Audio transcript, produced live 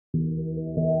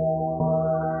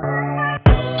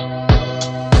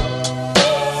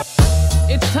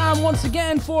once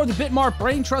again for the BitMart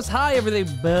BrainTrust. Hi,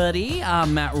 everybody.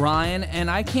 I'm Matt Ryan,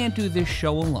 and I can't do this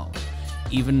show alone.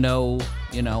 Even though,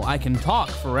 I can talk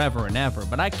forever and ever,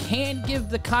 but I can't give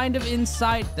the kind of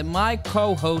insight that my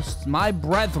co-hosts, my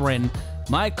brethren,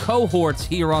 my cohorts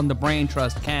here on the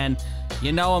BrainTrust can.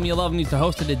 You know him, you love him. He's the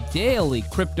host of the daily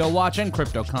Crypto Watch and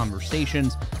Crypto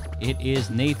Conversations. It is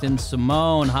Nathan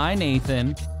Simone. Hi,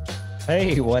 Nathan.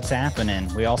 Hey, what's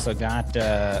happening? We also got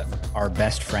our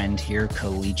best friend here,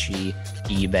 Kelechi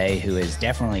Ibe, who is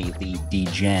definitely the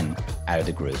degen out of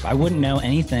the group. I wouldn't know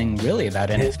anything really about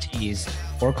NFTs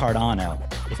or Cardano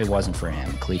if it wasn't for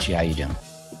him. Kelechi, how you doing?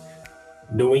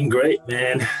 Doing great,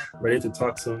 man. Ready to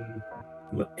talk some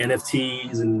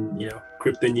NFTs and,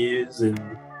 crypto news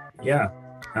and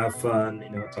have fun,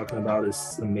 talking about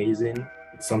this amazing,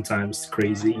 sometimes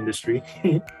crazy industry,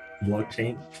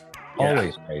 blockchain.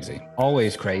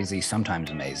 Always crazy,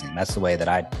 sometimes amazing. That's the way that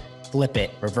I'd flip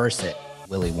it, reverse it,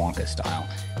 Willy Wonka style.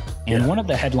 And one of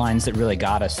the headlines that really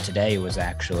got us today was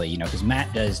actually, because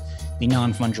Matt does the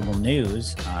non-fungible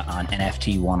news on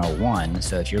NFT 101.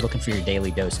 So if you're looking for your daily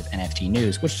dose of NFT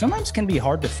news, which sometimes can be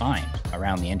hard to find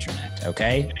around the internet,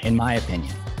 okay? In my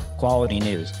opinion, quality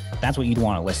news, that's what you'd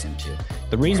want to listen to.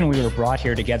 The reason we were brought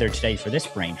here together today for this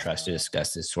BrainTrust to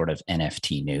discuss this sort of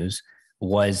NFT news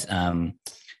was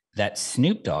that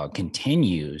Snoop Dogg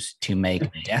continues to make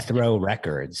death row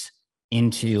records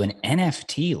into an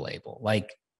NFT label. Like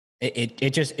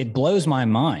it blows my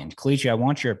mind. Kelechi, I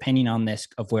want your opinion on this,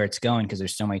 of where it's going, because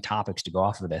there's so many topics to go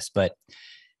off of this. But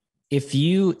if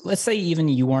let's say even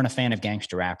you weren't a fan of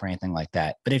gangster rap or anything like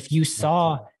that, but if you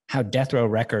saw how Death Row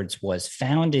Records was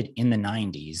founded in the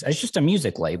 90s as just a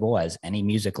music label, as any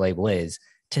music label is,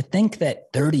 to think that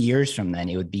 30 years from then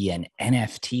it would be an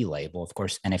NFT label. Of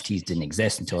course, NFTs didn't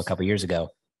exist until a couple of years ago.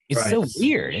 It's so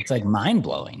weird. It's like mind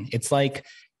blowing. It's like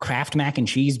Kraft Mac and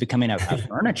Cheese becoming a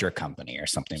furniture company or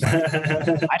something like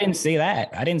that. I didn't see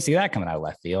that coming out of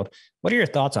left field. What are your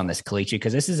thoughts on this, Kelechi?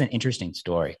 Because this is an interesting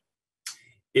story.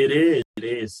 It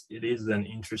is an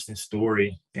interesting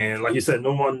story. And like you said,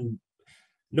 no one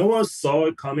saw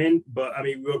it coming, but I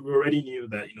mean, we already knew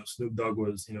that, Snoop Dogg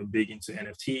was, big into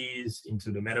NFTs,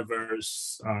 into the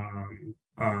metaverse.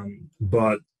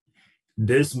 But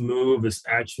this move is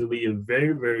actually a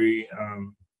very, very,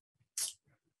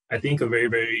 I think a very,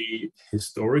 very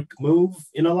historic move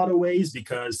in a lot of ways,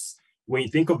 because when you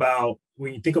think about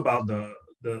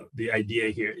the idea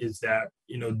here is that,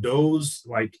 those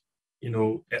like,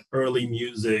 early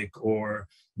music or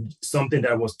something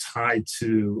that was tied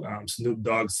to Snoop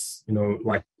Dogg's,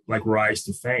 like rise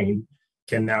to fame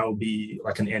can now be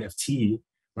like an NFT.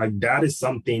 Like that is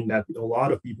something that a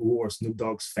lot of people who are Snoop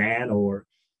Dogg's fan, or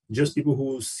just people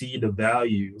who see the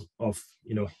value of,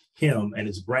 him and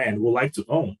his brand, will like to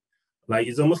own. Like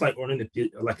it's almost like owning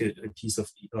a piece of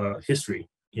history,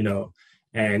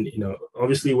 And,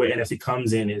 obviously where NFT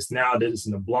comes in is now that it's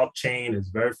in the blockchain, it's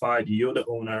verified, you're the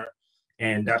owner.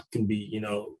 And that can be,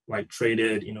 like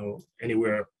traded,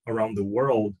 anywhere around the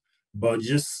world. But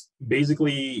just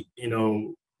basically,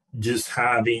 just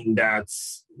having that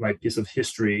like piece of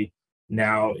history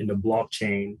now in the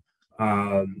blockchain,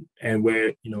 and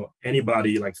where,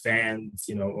 anybody like fans,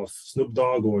 of Snoop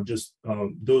Dogg or just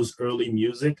those early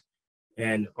music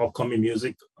and upcoming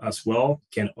music as well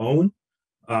can own,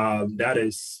 that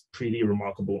is pretty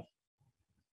remarkable.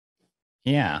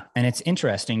 Yeah. And it's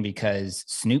interesting because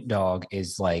Snoop Dogg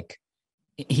is like,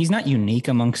 he's not unique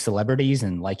amongst celebrities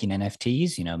and liking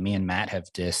NFTs. Me and Matt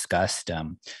have discussed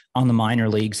on the minor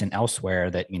leagues and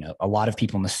elsewhere that, a lot of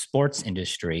people in the sports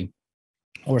industry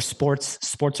or sports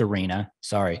arena,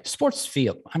 sports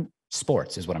field.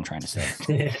 Sports is what I'm trying to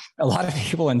say. A lot of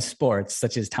people in sports,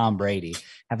 such as Tom Brady,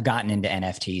 have gotten into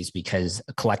NFTs because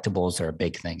collectibles are a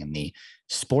big thing in the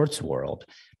sports world.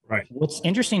 Right. What's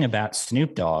interesting about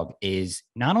Snoop Dogg is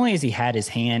not only has he had his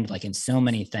hand like in so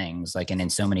many things, like and in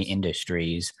so many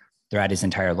industries throughout his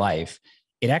entire life,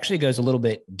 it actually goes a little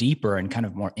bit deeper and kind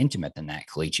of more intimate than that,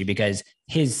 Kelechi, because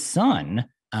his son,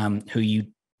 who you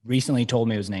recently told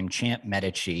me was named Champ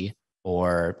Medici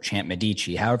or Champ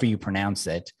Medici, however you pronounce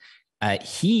it,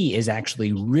 he is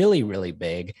actually really, really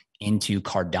big into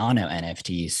Cardano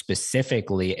NFTs,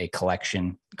 specifically a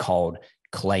collection called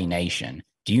Clay Nation.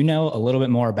 Do you know a little bit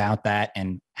more about that,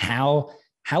 and how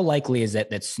likely is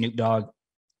it that Snoop Dogg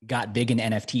got big in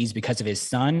NFTs because of his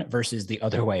son versus the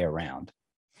other way around?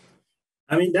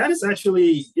 I mean, that is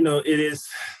actually, it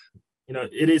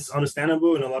is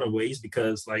understandable in a lot of ways,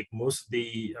 because like most of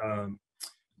the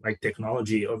like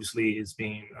technology obviously is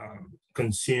being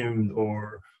consumed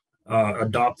or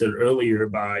adopted earlier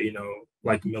by,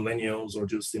 like millennials or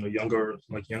just younger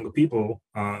people.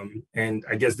 And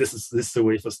I guess this is a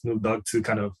way for Snoop Dogg to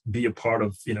kind of be a part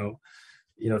of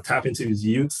tap into his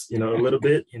youth a little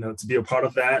bit, to be a part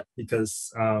of that,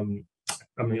 because I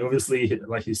mean, obviously,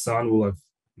 like his son will have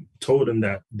told him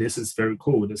that this is very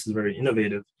cool, this is very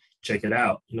innovative, check it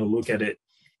out, look at it.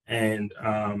 And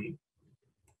I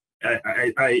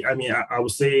mean, I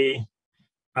would say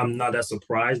I'm not that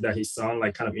surprised that his son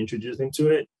like kind of introduced him to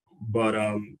it, but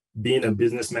being a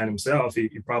businessman himself, he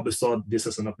probably saw this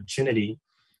as an opportunity,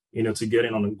 to get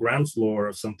in on the ground floor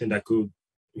of something that could,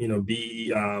 be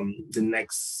the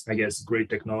next, I guess, great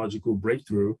technological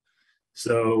breakthrough.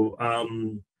 So,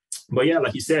 but yeah,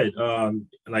 like you said,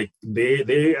 like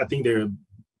they I think they're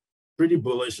pretty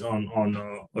bullish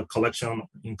on a collection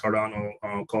in Cardano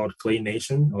called Clay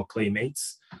Nation or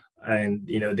Claymates, and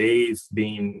they've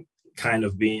been kind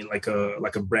of being like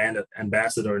a brand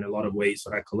ambassador in a lot of ways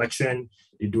for that collection.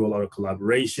 They do a lot of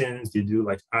collaborations. They do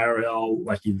like IRL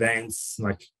like events,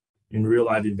 like in real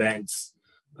life events.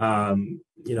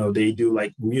 They do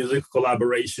like music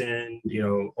collaboration,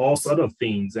 all sort of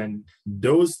things. And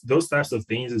those types of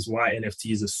things is why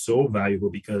NFTs are so valuable,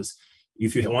 because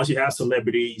once you have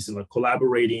celebrities and like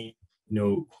collaborating,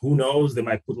 who knows, they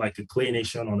might put like a Clay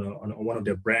Nation on one of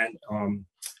their brand,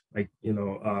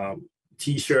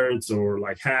 t-shirts or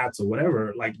like hats or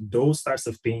whatever. Like those types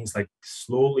of things like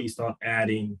slowly start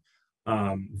adding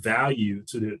value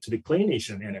to the Clay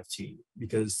Nation NFT,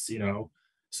 because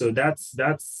so that's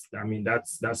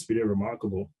pretty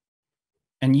remarkable.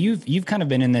 And you've kind of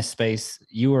been in this space.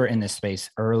 You were in this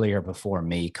space earlier before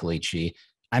me, Kelechi.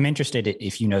 I'm interested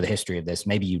if you know the history of this.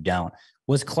 Maybe you don't.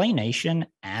 Was Clay Nation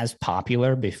as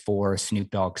popular before Snoop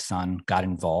Dogg's son got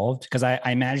involved? Because I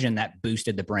imagine that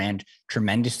boosted the brand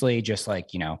tremendously, just like,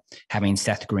 having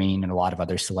Seth Green and a lot of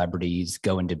other celebrities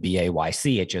go into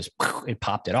BAYC, it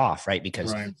popped it off, right?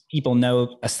 Because people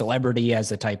know a celebrity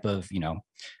as a type of,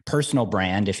 personal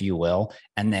brand, if you will.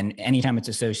 And then anytime it's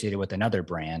associated with another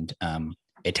brand,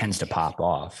 it tends to pop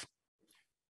off.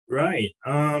 Right.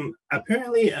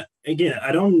 Apparently, again,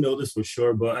 I don't know this for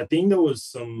sure, but I think there was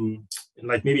some,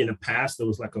 like maybe in the past, there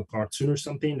was like a cartoon or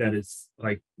something that is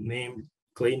like named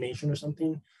Clay Nation or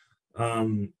something.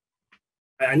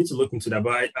 I need to look into that,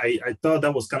 but I thought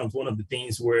that was kind of one of the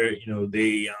things where,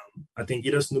 they, I think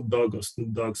either Snoop Dogg or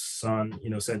Snoop Dogg's son,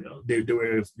 said they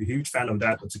were a huge fan of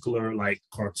that particular like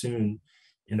cartoon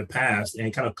in the past,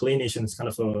 and kind of Clay Nation is kind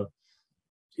of a,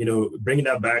 bringing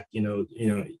that back, to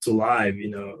live,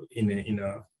 in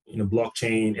a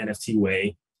blockchain NFT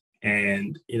way.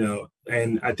 And,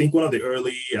 and I think one of the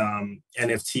early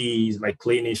NFTs, like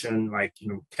Clay Nation, like,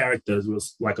 characters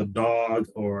was like a dog,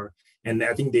 and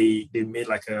I think they made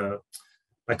like a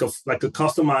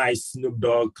customized Snoop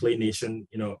Dogg Clay Nation,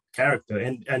 character.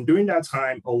 And during that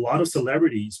time, we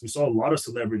saw a lot of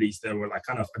celebrities that were like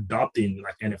kind of adopting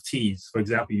like NFTs. For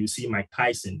example, you see Mike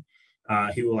Tyson.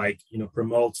 He will like,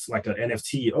 promotes like an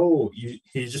NFT.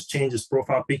 He just changed his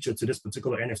profile picture to this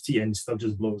particular NFT and stuff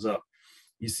just blows up.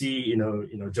 You see,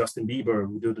 Justin Bieber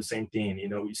will do the same thing.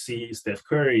 We see Steph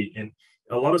Curry, and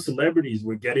a lot of celebrities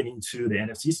were getting into the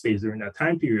NFT space during that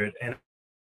time period. And for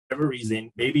whatever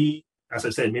reason, maybe, as I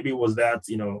said, maybe it was that,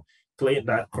 playing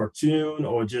that cartoon,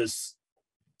 or just,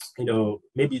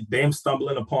 maybe them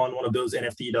stumbling upon one of those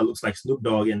NFT that looks like Snoop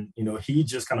Dogg, and, he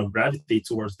just kind of gravitated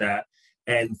towards that.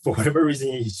 And for whatever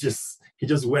reason, he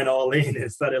just went all in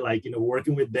and started like,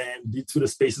 working with them, did Twitter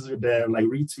spaces with them, like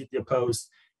retweet their posts,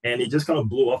 and it just kind of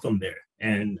blew up from there.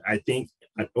 And I think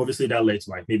obviously that led to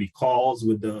like maybe calls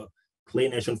with the Clay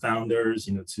Nation founders,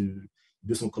 to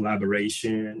do some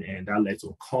collaboration, and that led to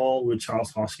a call with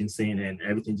Charles Hoskinson, and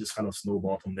everything just kind of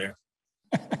snowballed from there.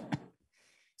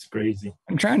 It's crazy.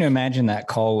 I'm trying to imagine that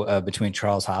call between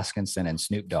Charles Hoskinson and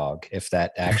Snoop Dogg, if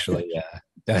that actually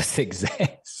does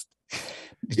exist.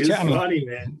 It's funny,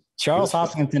 man. Charles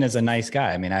Hoskinson is a nice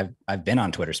guy. I mean, I've been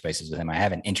on Twitter Spaces with him. I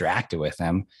haven't interacted with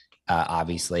him,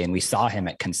 obviously, and we saw him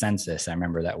at Consensus. I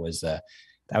remember that was a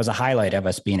highlight of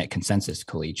us being at Consensus,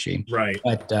 Kelechi. Right.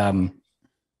 But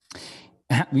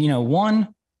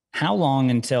how long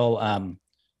until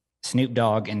Snoop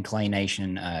Dogg and Clay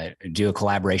Nation do a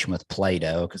collaboration with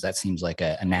Play-Doh? Because that seems like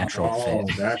a natural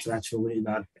fit. That's actually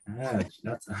not bad.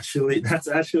 That's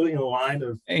actually a line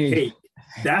of cake.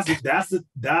 That's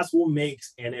what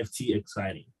makes NFT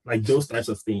exciting. Like those types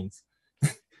of things.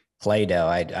 Play-Doh.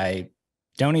 I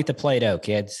don't eat the Play-Doh,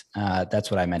 kids.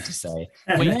 That's what I meant to say.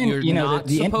 Wait, then, you're not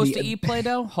supposed to eat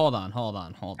Play-Doh? Hold on.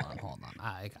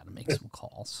 I gotta make some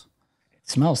calls. It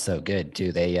smells so good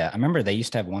too. I remember they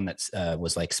used to have one that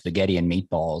was like spaghetti and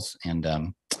meatballs, and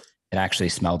It actually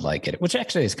smelled like it, which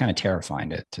actually is kind of terrifying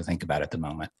to think about at the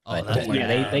moment. Oh, But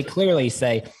they clearly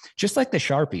say, just like the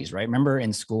Sharpies, right? Remember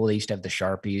in school, they used to have the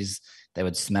Sharpies that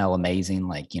would smell amazing,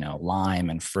 like, lime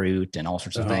and fruit and all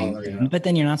sorts of things. Yeah. But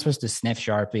then you're not supposed to sniff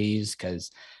Sharpies because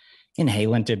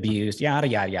inhalant abuse, yada,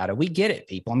 yada, yada. We get it,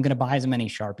 people. I'm going to buy as many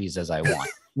Sharpies as I want.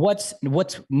 What's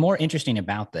more interesting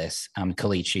about this,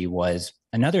 Kelechi, was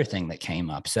another thing that came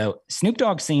up. So Snoop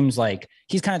Dogg seems like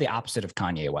he's kind of the opposite of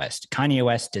Kanye West. Kanye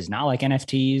West does not like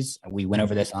NFTs. We went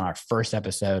over this on our first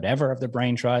episode ever of the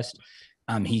BrainTrust.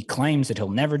 He claims that he'll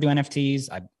never do NFTs.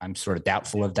 I'm sort of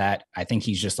doubtful of that. I think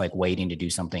he's just like waiting to do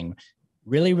something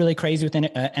really, really crazy with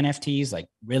NFTs, like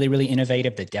really, really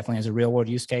innovative that definitely has a real world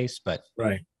use case. But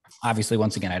obviously,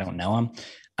 once again, I don't know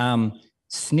him.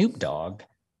 Snoop Dogg,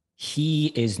 he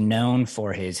is known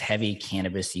for his heavy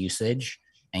cannabis usage,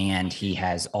 and he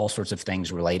has all sorts of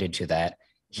things related to that.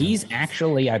 He's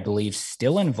actually, I believe,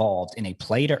 still involved in a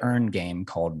play to earn game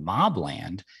called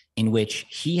Mobland, in which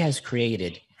he has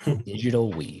created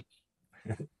digital weed.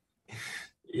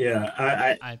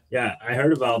 I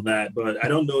heard about that, but I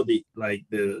don't know the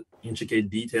intricate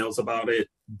details about it.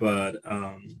 But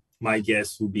my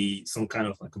guess would be some kind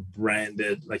of like a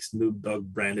branded, like Snoop Dogg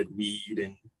branded weed.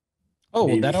 And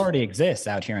well, that already exists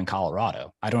out here in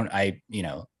Colorado. I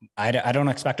don't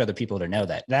expect other people to know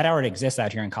that. That already exists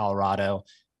out here in Colorado,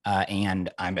 and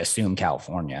I'm assume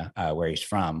California, where he's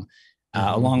from,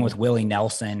 along with Willie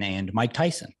Nelson and Mike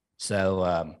Tyson.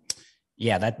 So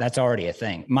that's already a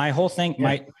thing. My whole thing,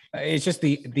 it's just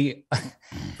the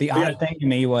odd thing to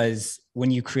me was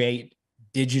when you create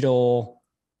digital.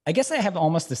 I guess I have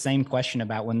almost the same question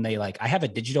about when I have a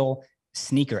digital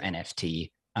sneaker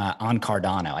NFT on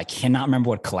Cardano. I cannot remember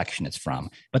what collection it's from,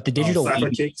 but the digital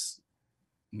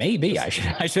maybe I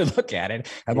should look at it.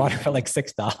 I bought it for like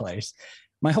 $6.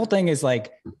 My whole thing is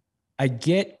like, I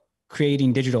get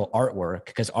creating digital artwork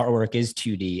because artwork is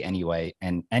 2D anyway,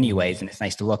 and it's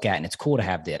nice to look at and it's cool to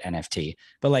have the NFT.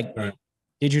 But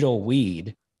digital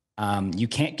weed, you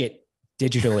can't get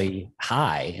digitally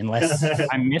high unless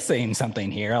I'm missing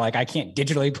something here. Like I can't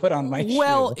digitally put on my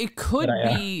shoe. It could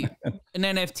be an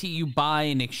NFT you buy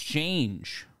in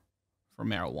exchange for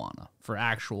marijuana, for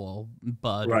actual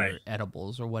bud or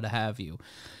edibles or what have you.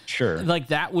 Sure. Like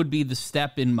that would be the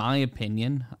step in my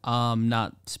opinion.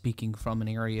 Not speaking from an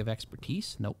area of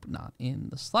expertise. Nope, not in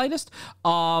the slightest.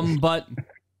 But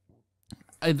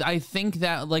I think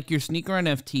that like your sneaker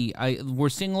NFT, we're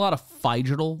seeing a lot of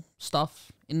phygital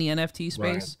stuff in the NFT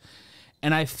space.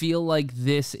 And I feel like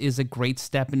this is a great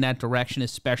step in that direction,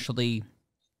 especially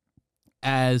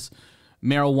as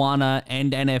marijuana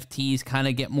and NFTs kind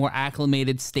of get more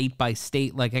acclimated state by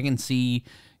state. Like I can see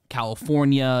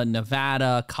California,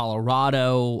 Nevada,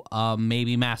 Colorado,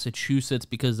 maybe Massachusetts,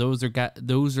 because those are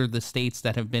the states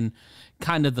that have been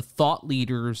kind of the thought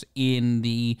leaders in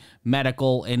the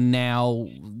medical and now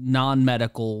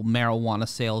non-medical marijuana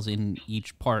sales in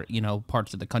each parts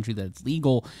of the country that it's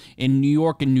legal. In New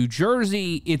York and New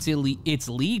Jersey, it's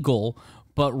legal,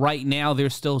 but right now they're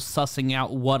still sussing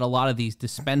out what a lot of these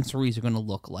dispensaries are going to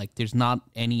look like. There's not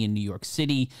any in New York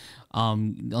City,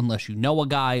 unless you know a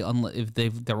guy. If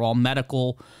they're all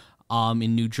medical.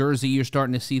 In New Jersey, you're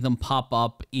starting to see them pop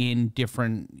up in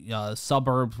different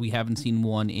suburbs. We haven't seen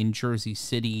one in Jersey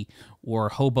City or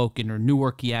Hoboken or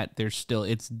Newark yet. There's still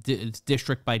it's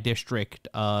district by district,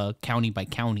 county by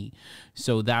county.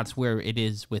 So that's where it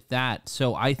is with that.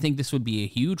 So I think this would be a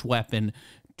huge weapon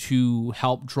to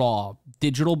help draw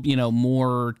digital,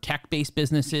 more tech-based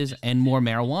businesses and more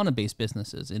marijuana-based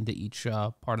businesses into each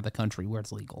part of the country where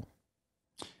it's legal.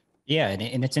 Yeah,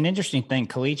 and it's an interesting thing,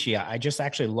 Kelechi. I just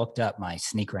actually looked up my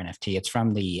sneaker NFT. It's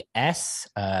from the it's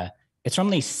from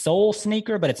the Soul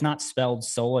sneaker, but it's not spelled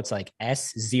Soul. It's like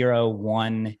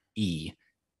S01E.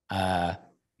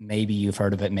 Maybe you've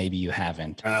heard of it, maybe you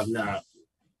haven't. I have not.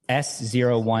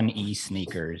 S01E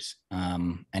sneakers.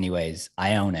 Anyways,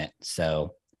 I own it.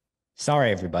 So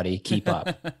sorry, everybody. Keep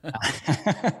up.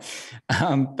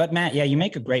 But Matt, you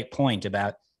make a great point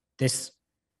about this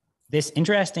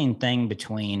interesting thing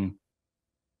between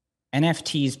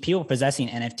NFTs, people possessing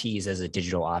NFTs as a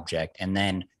digital object and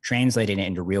then translating it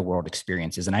into real world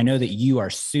experiences. And I know that you are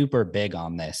super big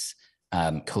on this,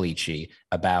 Kelechi,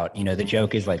 about, the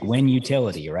joke is like win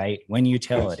utility, right? Win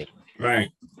utility. Right.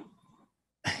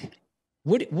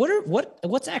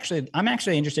 What's actually, I'm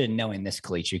actually interested in knowing this,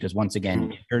 Kelechi, because once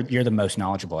again, you're the most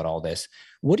knowledgeable at all this.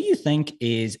 What do you think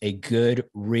is a good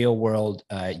real world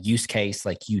use case,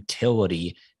 like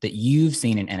utility that you've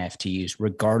seen in NFTs,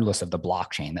 regardless of the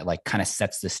blockchain, that like kind of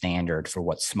sets the standard for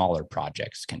what smaller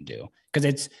projects can do?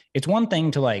 Because it's one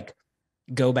thing to like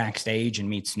go backstage and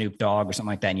meet Snoop Dogg or something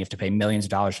like that, and you have to pay millions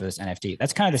of dollars for this NFT.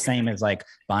 That's kind of the same as like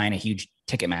buying a huge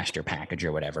Ticketmaster package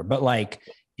or whatever. But like,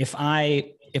 if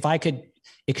I could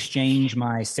exchange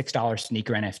my $6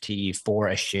 sneaker NFT for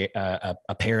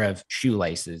a pair of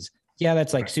shoelaces, yeah,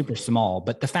 that's like super small.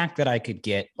 But the fact that I could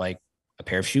get like a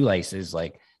pair of shoelaces,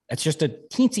 like that's just a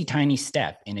teensy tiny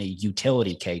step in a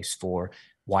utility case for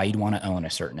why you'd want to own a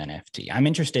certain NFT. I'm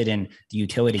interested in the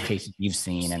utility cases you've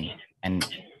seen and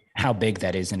how big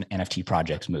that is in NFT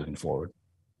projects moving forward.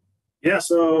 Yeah,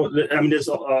 so I mean, there's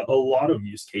a lot of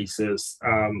use cases.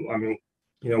 I mean,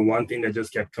 one thing that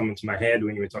just kept coming to my head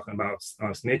when you were talking about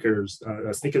sneakers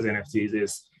NFTs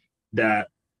is that,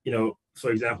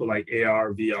 for example, like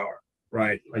AR, VR,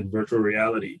 right? Like virtual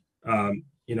reality.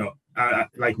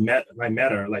 Like Meta,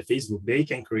 like Facebook, they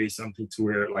can create something to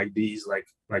where like these like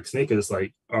sneakers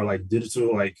are like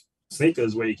digital like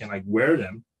sneakers where you can like wear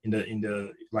them in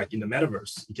the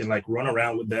metaverse. You can like run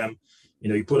around with them.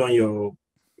 You put on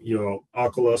your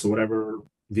Oculus or whatever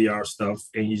VR stuff,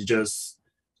 and you just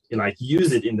like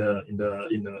use it in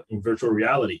virtual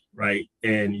reality, right?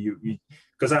 And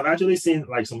because I've actually seen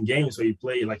like some games where you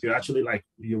play like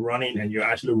you're running and you're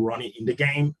actually running in the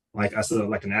game like as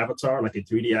like an avatar, like a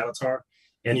 3D avatar,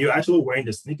 and you're actually wearing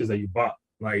the sneakers that you bought.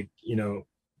 Like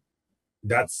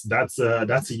that's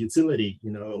a utility,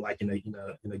 like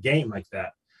in a game like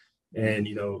that. And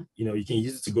you can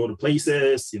use it to go to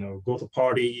places, go to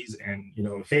parties, and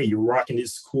hey, you're rocking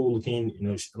this cool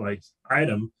looking like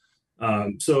item.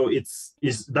 So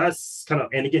that's kind of,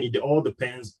 and again, it all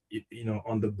depends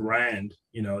on the brand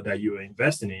that you're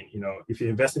investing in. If you're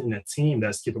investing in a team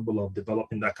that's capable of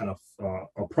developing that kind of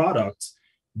a product,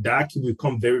 that can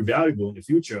become very valuable in the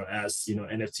future as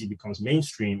NFT becomes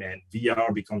mainstream and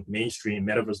VR becomes mainstream,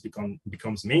 metaverse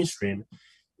becomes mainstream.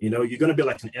 You're going to be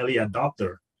like an early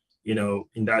adopter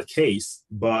in that case.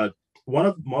 But one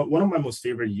of my most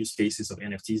favorite use cases of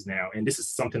NFTs now, and this is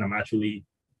something I'm actually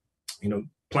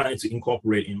planning to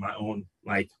incorporate in my own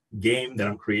like game that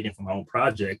I'm creating for my own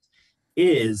project,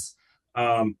 is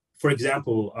for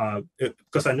example,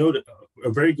 because I know that a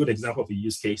very good example of a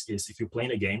use case is if you're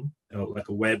playing a game like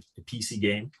a PC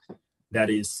game that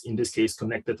is in this case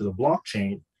connected to the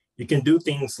blockchain. You can do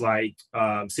things like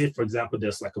say for example,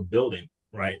 there's like a building,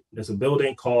 right? There's a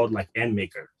building called like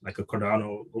NMaker, like a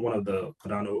Cardano, one of the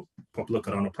popular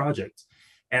Cardano projects.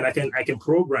 And I can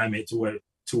program it to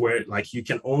where like you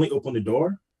can only open the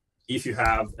door if you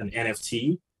have an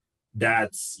NFT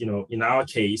that's, in our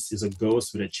case is a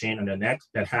ghost with a chain on the neck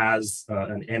that has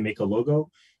an NMaker logo.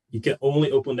 You can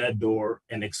only open that door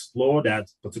and explore that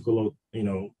particular,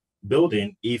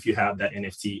 building if you have that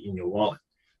NFT in your wallet.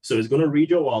 So it's going to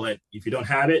read your wallet. If you don't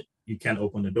have it, you can't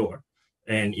open the door.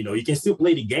 And you can still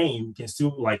play the game, you can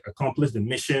still like accomplish the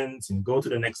missions and go to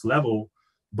the next level,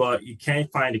 but you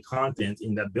can't find the content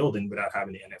in that building without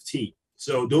having the NFT.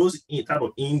 So those type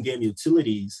of in-game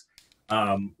utilities,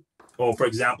 or for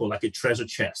example, like a treasure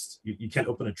chest, you can't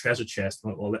open a treasure chest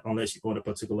unless you own a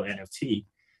particular NFT.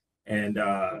 And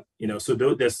so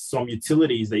there's some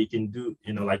utilities that you can do,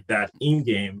 like that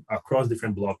in-game across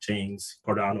different blockchains,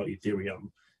 Cardano,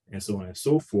 Ethereum, and so on and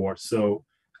so forth. So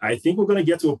I think we're going to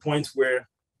get to a point where,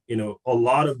 a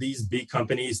lot of these big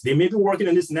companies, they may be working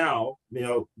on this now,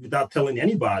 without telling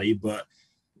anybody, but,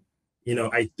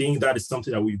 I think that is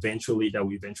something that we eventually,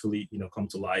 come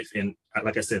to life. And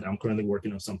like I said, I'm currently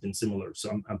working on something similar.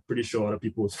 So I'm pretty sure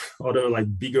other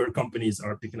like bigger companies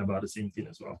are thinking about the same thing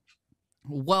as well.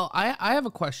 Well, I have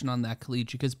a question on that,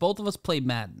 Kelechi, because both of us play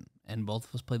Madden and both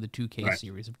of us play the 2K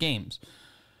series of games.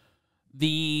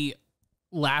 The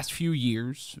last few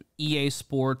years, EA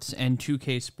Sports and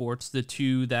 2K Sports, the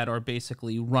two that are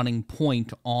basically running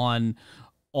point on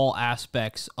all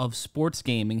aspects of sports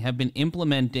gaming, have been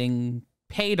implementing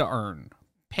pay-to-earn,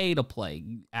 pay-to-play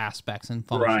aspects and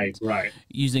functions. Right.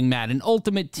 Using Madden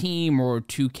Ultimate Team or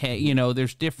 2K,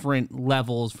 there's different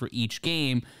levels for each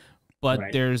game, but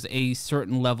there's a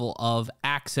certain level of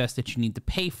access that you need to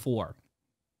pay for.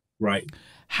 Right.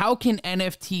 How can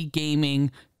NFT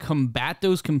gaming combat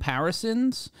those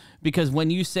comparisons? Because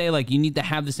when you say like you need to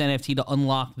have this NFT to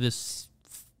unlock this,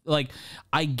 like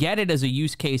I get it as a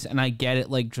use case and I get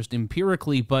it like just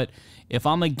empirically, but if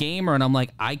I'm a gamer and I'm like,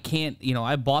 I can't,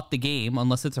 I bought the game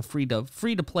unless it's a free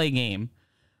to play game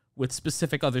with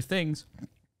specific other things,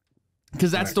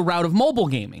 because that's the route of mobile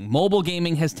gaming. Mobile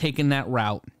gaming has taken that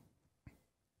route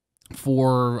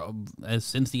for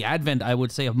since the advent, I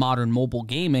would say, of modern mobile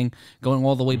gaming, going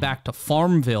all the way back to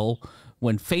Farmville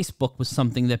when Facebook was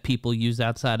something that people use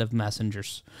outside of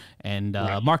messengers and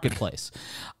marketplace.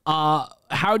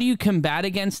 How do you combat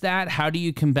against that? How do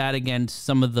you combat against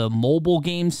some of the mobile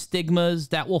game stigmas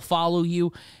that will follow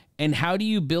you? And how do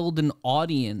you build an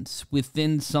audience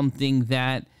within something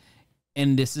that,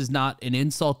 and this is not an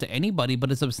insult to anybody,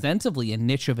 but it's ostensibly a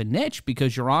niche of a niche,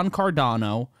 because you're on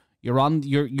Cardano,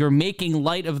 you're making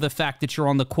light of the fact that you're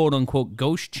on the quote unquote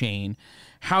ghost chain.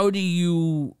 How do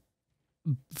you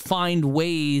find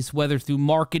ways, whether through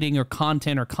marketing or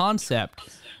content or concept,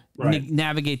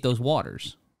 navigate those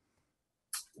waters?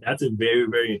 That's a very,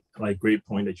 very great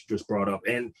point that you just brought up.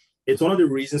 And it's one of the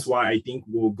reasons why I think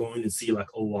we're going to see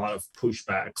like a lot of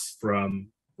pushbacks from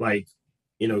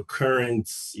current,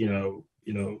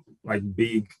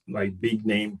 big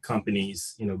name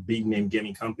companies, big name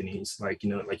gaming companies, like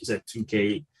you said,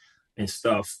 2K and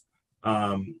stuff,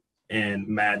 and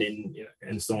Madden,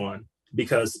 and so on.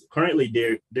 Because currently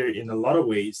they're in a lot of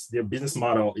ways, their business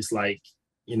model is like,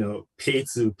 pay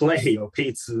to play, or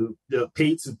pay to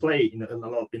play in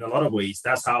a lot of ways.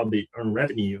 That's how they earn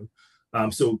revenue.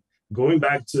 So going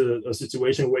back to a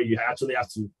situation where you actually have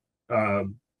to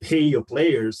pay your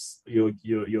players, your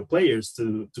players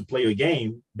to play your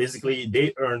game. Basically,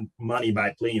 they earn money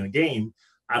by playing your game.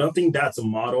 I don't think that's a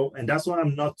model, and that's why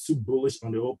I'm not too bullish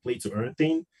on the whole play to earn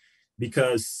thing.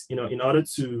 Because in order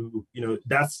to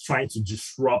that's trying to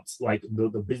disrupt like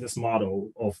the business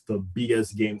model of the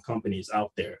biggest game companies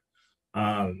out there.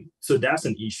 So that's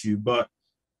an issue, but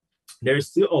there's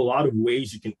still a lot of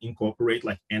ways you can incorporate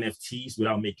like NFTs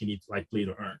without making it like play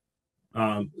to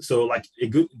earn. So like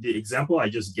the example I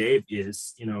just gave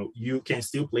is you can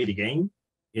still play the game.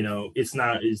 It's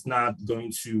not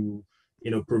going to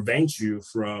prevent you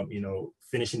from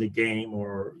finishing the game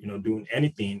or doing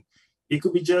anything. It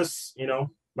could be just,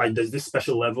 like there's this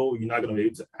special level you're not going to be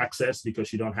able to access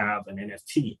because you don't have an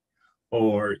NFT.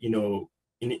 Or,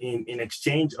 in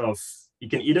exchange of, you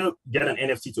can either get an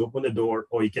NFT to open the door,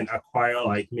 or you can acquire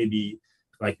like maybe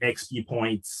like XP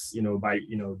points, by,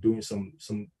 doing some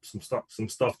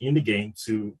stuff in the game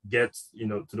to get,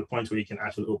 to the point where you can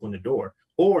actually open the door.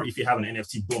 Or if you have an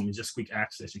NFT, boom, it's just quick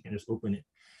access. You can just open it.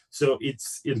 So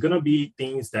it's going to be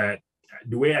things that,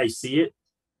 the way I see it,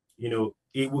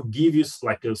 it will give you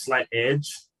like a slight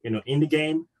edge, in the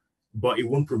game, but it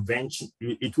won't prevent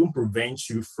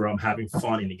you from having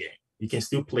fun in the game. You can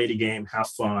still play the game, have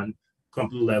fun,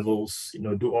 complete levels,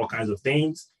 do all kinds of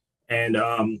things. And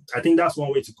I think that's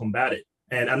one way to combat it.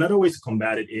 And another way to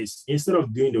combat it is, instead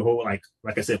of doing the whole,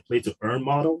 like I said, play to earn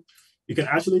model, you can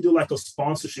actually do like a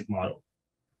sponsorship model,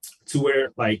 to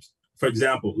where, like, for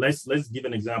example, let's give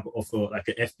an example of like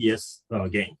an FPS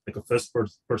game, like a first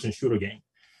person shooter game.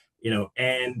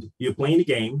 And you're playing the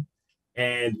game,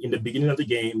 and in the beginning of the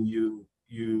game, you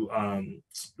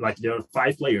like, there are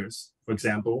 5 players, for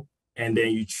example, and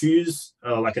then you choose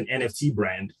like an NFT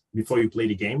brand before you play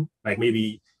the game. Like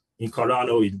maybe in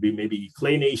Cardano, it'd be maybe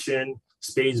Clay Nation,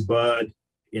 Space Bud,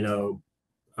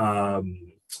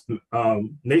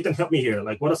 Nathan, help me here.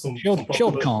 Like, what are some Chilled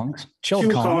Kongs? Chilled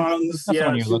Kongs.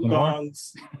 Yeah, Chilled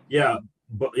Kongs. Yeah,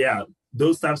 but yeah,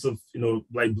 those types of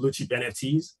like blue chip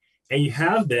NFTs. And you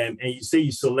have them, and you say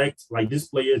you select like this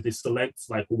player, they select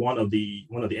like one of the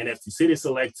NFTs. Say they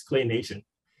select Clay Nation,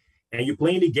 and you're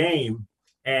playing the game,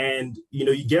 and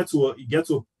you get to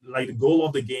like, the goal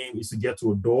of the game is to get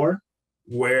to a door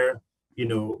where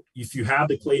if you have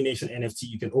the Clay Nation NFT,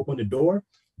 you can open the door,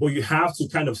 but you have to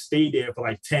kind of stay there for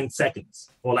like 10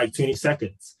 seconds or like 20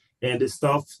 seconds. And this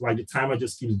stuff, like the timer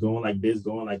just keeps going like this,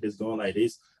 going like this, going like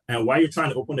this. And while you're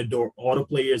trying to open the door, all the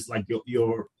players, like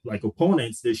your like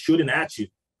opponents, they're shooting at you,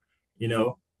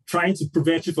 trying to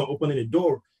prevent you from opening the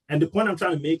door. And the point I'm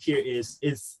trying to make here is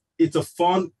it's a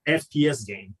fun FPS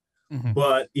game,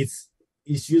 but it's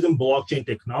using blockchain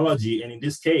technology. And in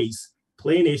this case,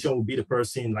 Clay Nation will be the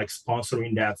person like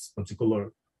sponsoring that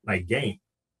particular like game.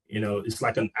 It's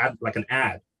like an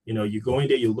ad. You go in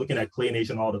there, you're looking at Clay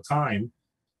Nation all the time,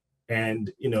 and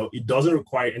it doesn't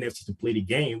require NFT to play the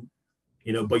game.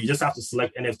 But you just have to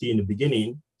select NFT in the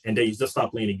beginning, and then you just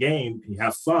start playing the game, and you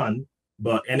have fun,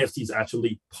 but NFT is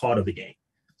actually part of the game.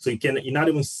 So you're not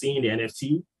even seeing the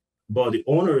NFT, but the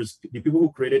owners, the people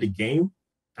who created the game,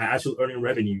 are actually earning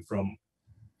revenue from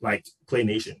like Clay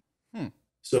Nation.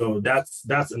 So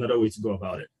that's another way to go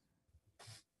about it.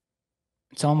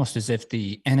 It's almost as if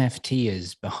the NFT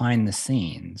is behind the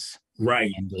scenes.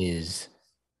 Right. And is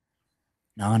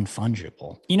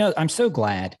Non-fungible. I'm so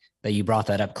glad that you brought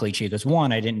that up, Kelechi, because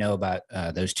one, I didn't know about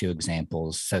those two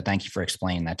examples. So thank you for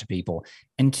explaining that to people.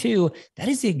 And two, that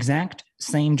is the exact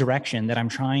same direction that I'm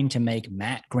trying to make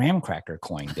Matt Graham Cracker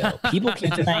coin go. People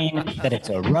keep saying that it's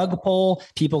a rug pull.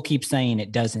 People keep saying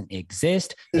it doesn't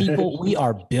exist. People, we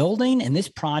are building, and this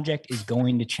project is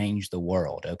going to change the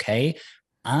world. Okay.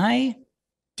 I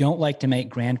don't like to make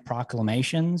grand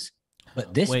proclamations,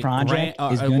 but this project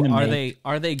is going to make...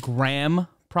 Are they Graham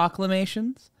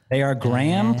proclamations? They are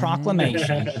Graham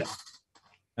proclamations.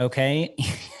 Okay.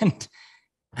 And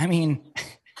I mean,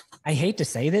 I hate to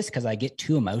say this because I get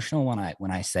too emotional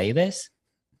when I say this.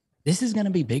 This is going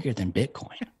to be bigger than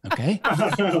Bitcoin. Okay.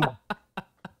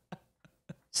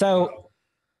 So,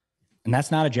 and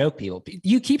that's not a joke, people.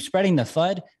 You keep spreading the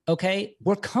FUD. Okay.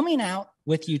 We're coming out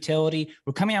with utility.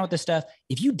 We're coming out with this stuff.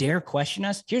 If you dare question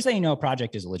us, here's how you know a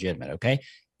project is legitimate. Okay.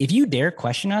 If you dare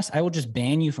question us, I will just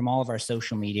ban you from all of our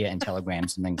social media and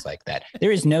telegrams and things like that.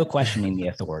 There is no questioning the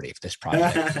authority of this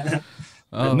project.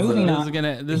 Moving on.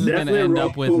 This is gonna end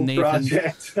up with Nathan.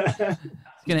 It's gonna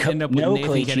end up with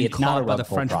Nathan getting caught by the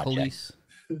French police.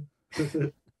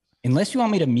 Unless you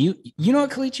want me to mute, you know what,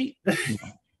 Kelechi?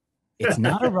 It's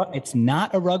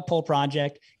not a rug pull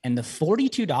project, and the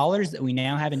 $42 that we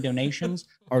now have in donations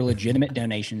are legitimate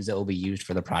donations that will be used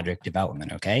for the project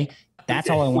development. Okay, that's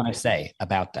all I want to say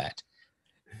about that.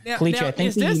 Kelechi, I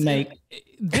think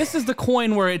this is the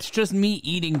coin where it's just me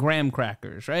eating graham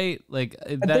crackers, right? Like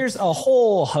there's a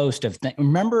whole host of things.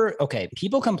 Remember, okay,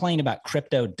 people complain about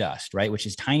crypto dust, right? Which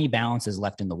is tiny balances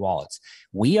left in the wallets.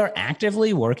 We are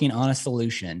actively working on a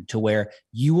solution to where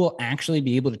you will actually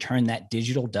be able to turn that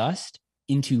digital dust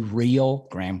into real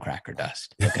graham cracker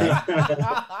dust. Okay.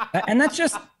 And that's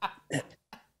just,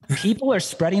 people are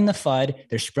spreading the FUD.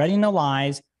 They're spreading the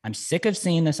lies. I'm sick of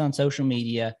seeing this on social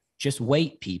media. Just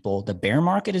wait, people. The bear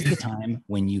market is the time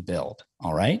when you build.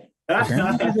 All right. The bear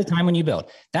market is the time when you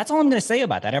build. That's all I'm going to say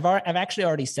about that. I've actually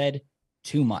already said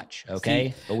too much.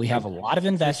 Okay. But we have a lot of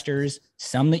investors,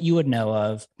 some that you would know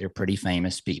of. They're pretty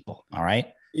famous people. All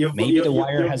right. Maybe the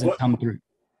wire hasn't come through.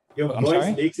 Your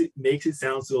voice makes it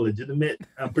sound so legitimate.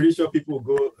 I'm pretty sure people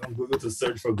will go on Google to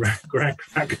search for graham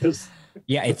crackers.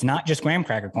 Yeah, it's not just graham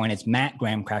cracker coin. It's Matt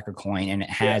Graham Cracker coin, and it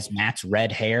has Matt's red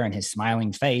hair and his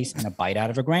smiling face and a bite out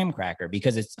of a graham cracker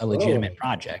because it's a legitimate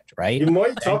project, right? The more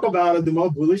you talk about it, the more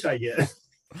bullish I get.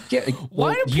 Yeah,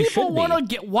 why do people want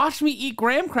to watch me eat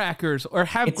graham crackers or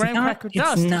have graham cracker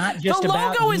dust? It's not just the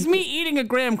logo is me eating a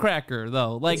graham cracker,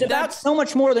 though. Like it's about so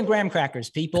much more than graham crackers,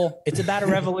 people. It's about a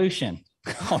revolution.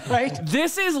 All right.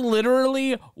 This is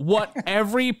literally what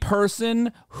every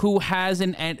person who has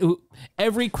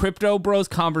every crypto bros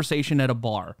conversation at a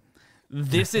bar.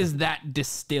 This is that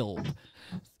distilled.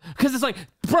 Because it's like,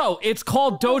 bro, it's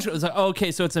called Doge. It's like,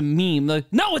 okay, so it's a meme. Like,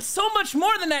 no, it's so much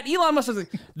more than that. Elon Musk is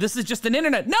like, this is just an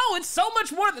internet. No, it's so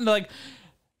much more than like.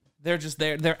 They're just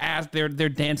there. They're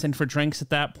dancing for drinks at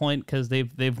that point because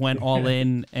they've went all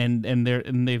in and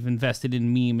they've invested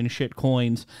in meme and shit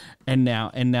coins, and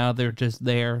now they're just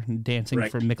there dancing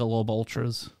for Michelob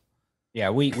Ultras. Yeah,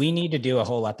 we need to do a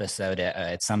whole episode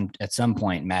at some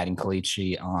point, Matt and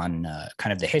Kelechi, on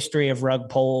kind of the history of rug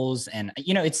pulls, and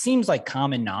it seems like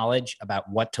common knowledge about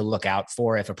what to look out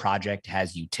for if a project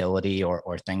has utility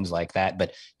or things like that.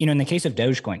 But in the case of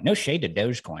Dogecoin, no shade to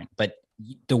Dogecoin, but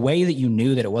the way that you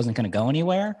knew that it wasn't going to go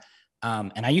anywhere,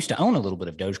 and I used to own a little bit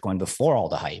of Dogecoin before all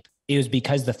the hype, it was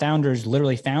because the founders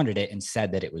literally founded it and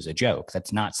said that it was a joke.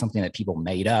 That's not something that people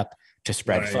made up to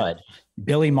spread FUD.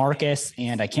 Billy Marcus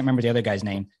and I can't remember the other guy's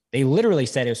name. They literally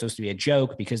said it was supposed to be a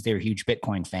joke because they were huge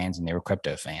Bitcoin fans and they were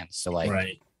crypto fans. So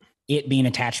it being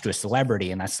attached to a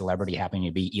celebrity and that celebrity happening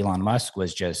to be Elon Musk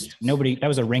was just that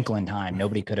was a wrinkle in time.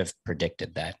 Nobody could have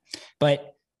predicted that.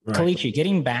 But Kelechi,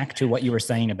 getting back to what you were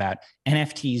saying about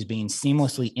NFTs being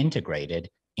seamlessly integrated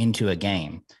into a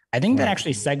game, I think that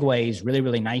actually segues really,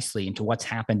 really nicely into what's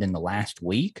happened in the last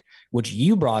week, which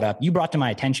you brought to my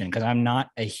attention because I'm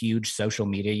not a huge social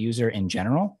media user in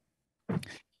general.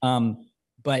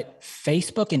 But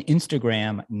Facebook and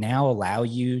Instagram now allow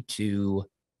you to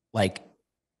they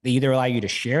either allow you to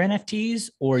share NFTs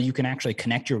or you can actually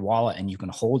connect your wallet and you can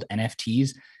hold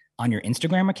NFTs on your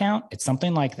Instagram account. It's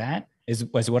something like that.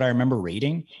 Was what I remember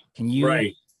reading. Can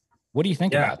you? What do you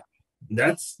think about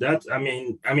that? I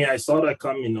mean, I saw that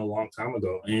coming a long time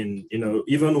ago, and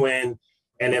even when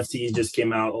NFTs just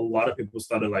came out, a lot of people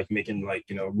started making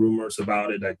rumors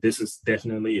about it. Like this is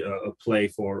definitely a play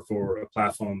for a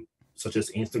platform such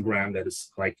as Instagram that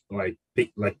is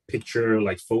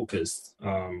picture focused,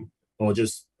 or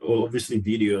just obviously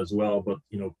video as well. But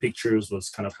pictures was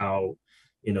kind of how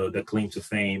the claim to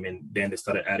fame, and then they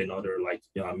started adding other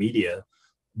media.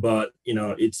 but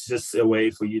it's just a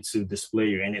way for you to display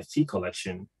your NFT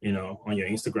collection, on your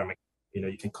Instagram.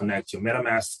 You can connect your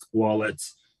MetaMask wallet,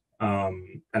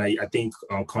 and I think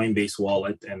Coinbase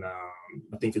wallet, and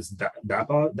I think it's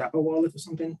Dapper wallet or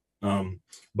something.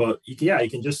 But you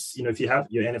can just, if you have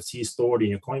your NFT stored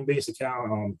in your Coinbase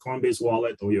account, Coinbase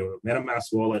wallet, or your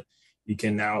MetaMask wallet, you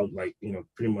can now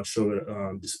pretty much show it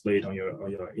displayed on your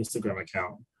Instagram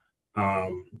account.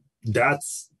 That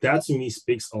to me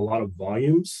speaks a lot of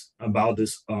volumes about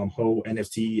this whole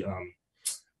NFT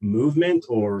movement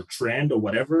or trend or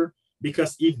whatever.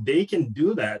 Because if they can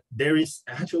do that, there is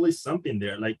actually something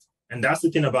there. And that's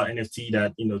the thing about NFT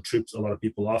that trips a lot of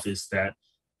people off, is that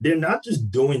they're not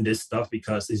just doing this stuff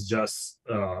because it's just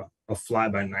a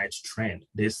fly-by-night trend.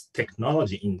 There's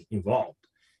technology involved,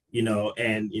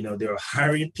 and they're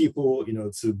hiring people,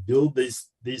 to build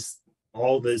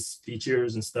all these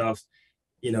features and stuff.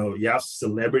 You have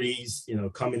celebrities,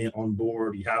 coming in on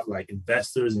board. You have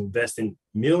investors investing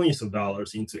millions of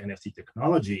dollars into NFT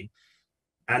technology.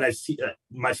 And I see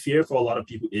my fear for a lot of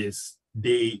people is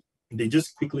they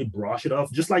just quickly brush it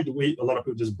off, just like the way a lot of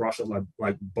people just brush off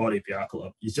like Bought API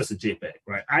Club. It's just a JPEG,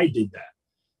 right? I did that,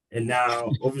 and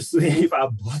now obviously if I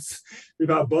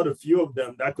bought a few of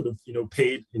them, that could have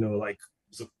paid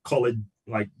college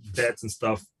debts and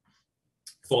stuff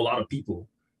for a lot of people.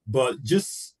 But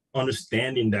just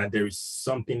understanding that there is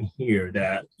something here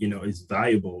that is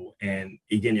valuable, and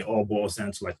again, it all boils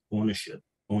down to ownership,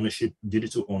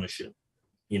 digital ownership.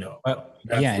 Well,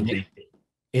 yeah,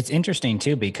 it's interesting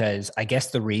too, because I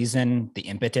guess the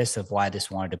impetus of why this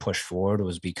wanted to push forward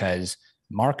was because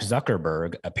Mark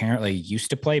Zuckerberg apparently used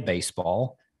to play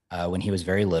baseball when he was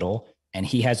very little, and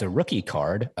he has a rookie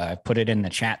card. I put it in the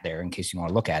chat there in case you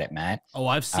want to look at it, Matt. Oh,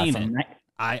 I've seen it.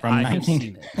 I have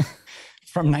seen it.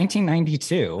 From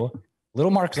 1992, little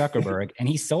Mark Zuckerberg, and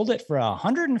he sold it for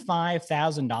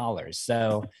 $105,000.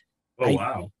 So,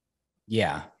 wow.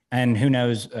 Yeah. And who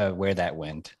knows where that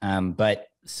went. But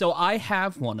so I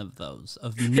have one of those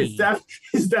of me.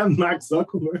 Is that Mark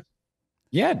Zuckerberg?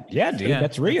 Yeah, dude. Yeah,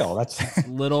 that's real. That's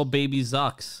little baby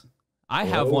Zucks. I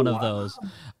have one of those.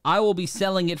 I will be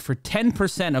selling it for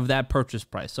 10% of that purchase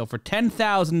price. So for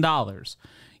 $10,000,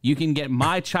 you can get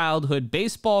my childhood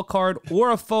baseball card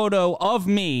or a photo of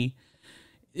me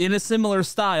in a similar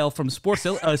style from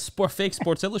fake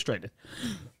Sports Illustrated.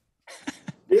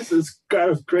 This is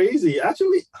kind of crazy.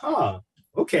 Actually,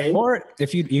 okay. Or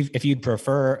if you'd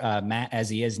prefer Matt as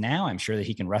he is now, I'm sure that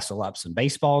he can rustle up some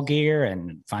baseball gear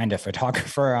and find a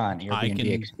photographer on Airbnb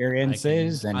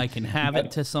experiences. I can have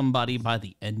it to somebody by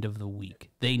the end of the week.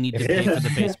 They need to pay for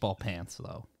the baseball pants,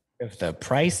 though. If the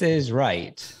price is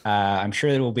right, I'm sure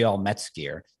it will be all Mets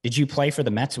gear. Did you play for the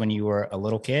Mets when you were a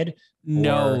little kid?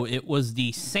 No, it was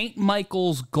the St.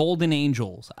 Michael's Golden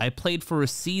Angels. I played for a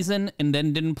season and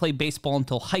then didn't play baseball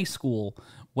until high school.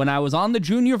 When I was on the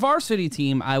junior varsity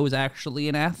team, I was actually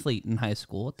an athlete in high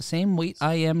school at the same weight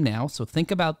I am now. So think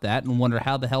about that and wonder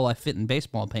how the hell I fit in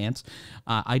baseball pants.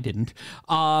 I didn't.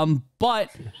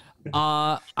 But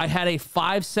I had a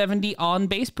 570 on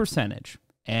base percentage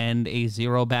and a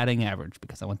 0 batting average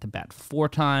because I went to bat 4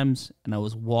 times and I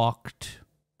was walked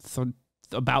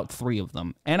about 3 of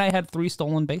them, and I had 3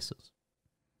 stolen bases.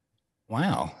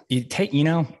 Wow.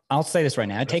 I'll say this right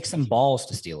now. It takes some balls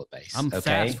to steal a base. I'm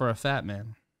fast for a fat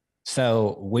man.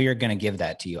 So we're going to give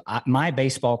that to you. My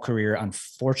baseball career,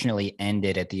 unfortunately,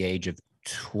 ended at the age of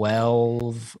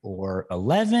 12 or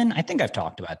 11. I think I've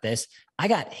talked about this. I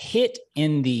got hit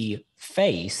in the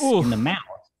face, in the mouth,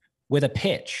 with a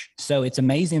pitch. So it's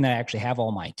amazing that I actually have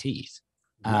all my teeth.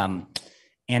 And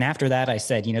after that, I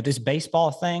said, this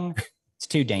baseball thing, it's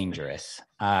too dangerous.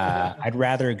 I'd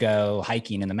rather go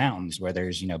hiking in the mountains where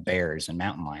there's, bears and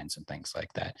mountain lions and things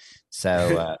like that.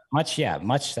 So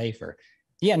much safer.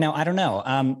 Yeah, no, I don't know.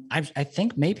 I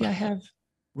think maybe I have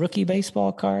rookie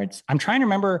baseball cards. I'm trying to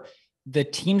remember the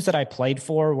teams that I played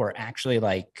for were actually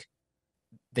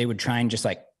they would try and just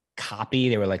copy.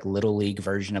 They were little league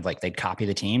version of they'd copy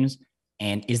the teams.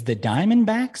 And is the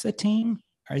Diamondbacks a team?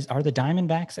 Are the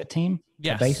Diamondbacks a team?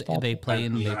 Yes, they play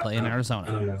in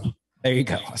Arizona. There you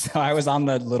go. So I was on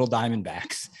the little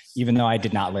Diamondbacks, even though I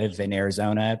did not live in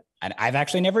Arizona. And I've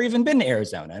actually never even been to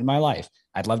Arizona in my life.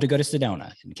 I'd love to go to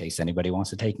Sedona in case anybody wants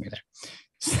to take me there.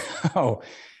 So,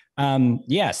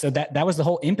 so that was the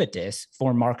whole impetus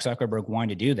for Mark Zuckerberg wanting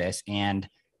to do this. And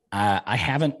I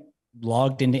haven't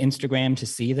logged into Instagram to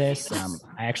see this.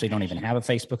 I actually don't even have a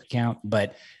Facebook account,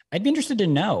 but I'd be interested to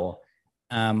know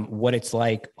what it's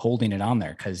like holding it on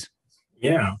there. Because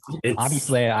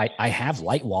obviously I have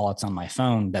light wallets on my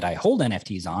phone that I hold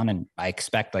NFTs on, and I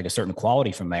expect a certain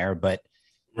quality from there, but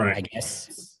I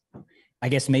guess I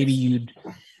guess maybe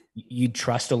you'd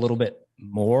trust a little bit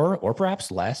more or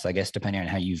perhaps less, I guess, depending on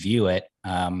how you view it,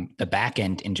 the back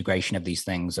end integration of these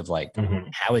things of like,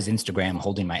 how is Instagram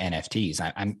holding my NFTs?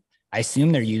 I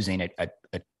assume they're using a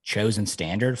chosen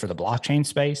standard for the blockchain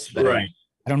space, but right.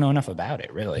 I don't know enough about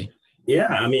it really. Yeah,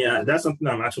 I mean, that's something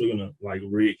I'm actually gonna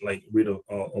read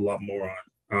a lot more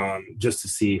on, just to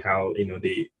see how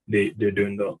they're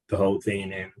doing the whole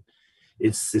thing, and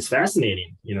it's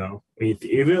fascinating.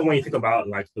 Even when you think about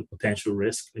like the potential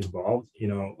risk involved,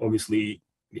 obviously,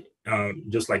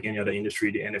 just like any other industry,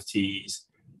 the NFT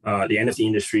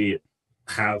industry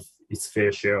have its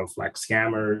fair share of like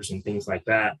scammers and things like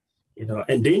that.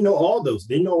 And they know all those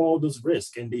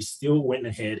risks, and they still went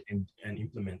ahead and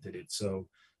implemented it. So,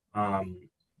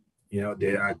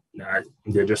 they're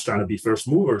just trying to be first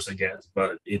movers, I guess.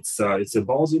 But it's a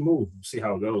ballsy move. We'll see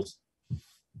how it goes.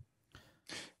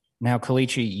 Now,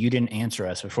 Kelechi, you didn't answer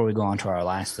us before we go on to our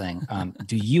last thing.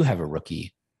 Do you have a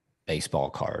rookie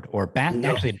baseball card, or No.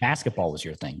 Actually basketball was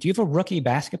your thing? Do you have a rookie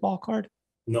basketball card?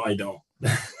 No, I don't.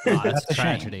 That's a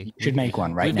tragedy. You should make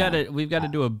one right now. We've got to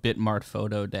do a BitMart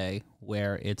photo day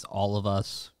where it's all of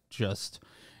us just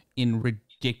in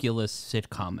ridiculous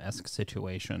sitcom-esque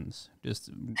situations,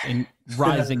 just in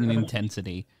rising in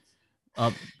intensity,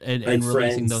 and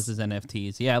releasing those as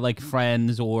NFTs. Yeah, like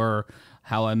Friends or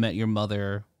How I Met Your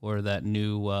Mother or that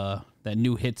new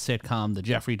hit sitcom, the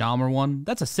Jeffrey Dahmer one.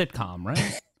 That's a sitcom,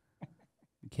 right?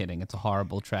 Kidding, it's a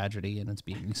horrible tragedy and it's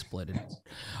being splitted.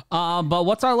 But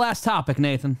what's our last topic,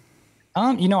 Nathan?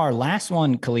 Our last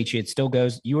one, Kelechi, it still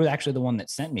goes. You were actually the one that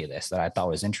sent me this that I thought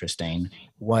was interesting.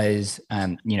 Was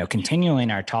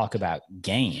continuing our talk about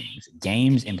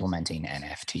games implementing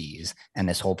NFTs and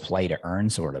this whole play to earn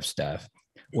sort of stuff.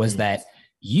 Was that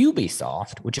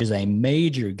Ubisoft, which is a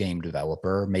major game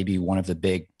developer, maybe one of the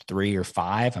big 3 or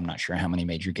 5. I'm not sure how many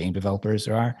major game developers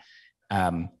there are.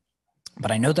 But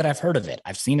I know that I've heard of it.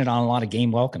 I've seen it on a lot of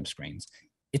game welcome screens.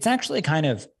 It's actually kind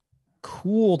of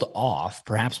cooled off,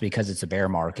 perhaps because it's a bear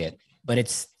market, but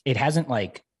it hasn't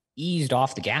like eased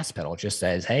off the gas pedal. It just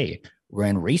says, hey, we're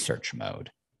in research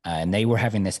mode. And they were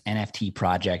having this NFT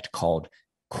project called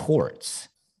Quartz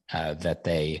that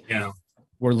they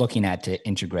were looking at to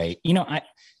integrate.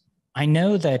 I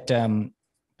know that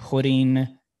putting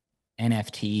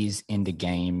NFTs into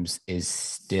games is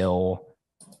still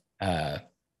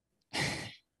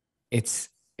it's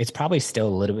probably still a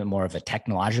little bit more of a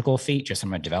technological feat just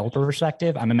from a developer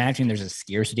perspective. I'm imagining there's a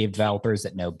scarcity of developers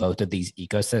that know both of these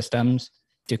ecosystems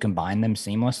to combine them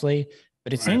seamlessly.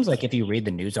 But it seems like if you read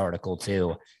the news article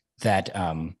too, that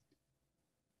and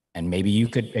maybe you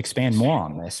could expand more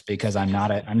on this, because I'm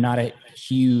not a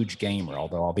huge gamer,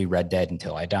 although I'll be Red Dead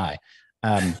until I die.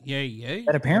 That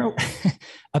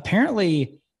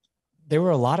apparently there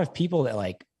were a lot of people that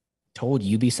like told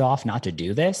Ubisoft not to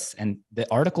do this. And the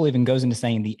article even goes into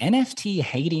saying the NFT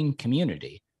hating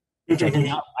community, which I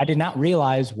did not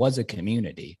realize was a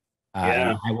community.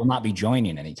 And I will not be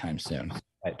joining anytime soon.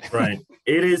 But. Right.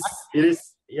 It is.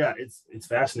 Yeah, it's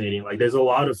fascinating. Like there's a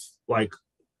lot of like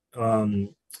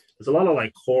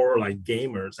core like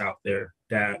gamers out there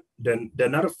that they're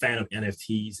not a fan of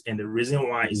NFTs. And the reason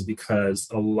why is because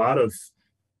a lot of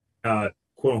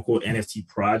quote unquote NFT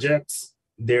projects,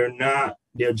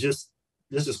 let's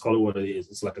just call it what it is.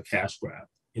 It's like a cash grab.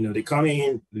 They come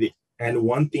in, and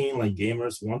one thing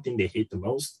they hate the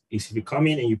most is if you come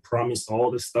in and you promise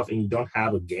all this stuff and you don't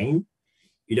have a game,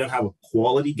 you don't have a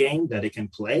quality game that they can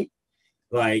play,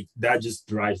 like that just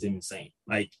drives them insane.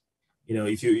 Like,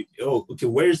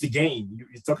 where's the game?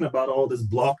 You're talking about all this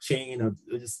blockchain of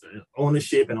just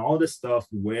ownership and all this stuff.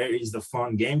 Where is the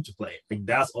fun game to play? Like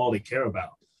that's all they care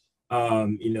about.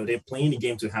 They're playing the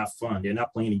game to have fun. They're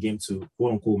not playing the game to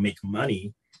quote unquote make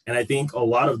money. And I think a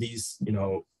lot of these,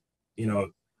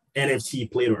 NFT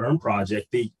play to earn project,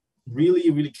 they really,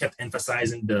 really kept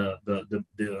emphasizing the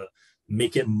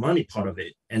making money part of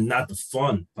it and not the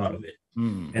fun part of it.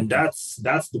 And that's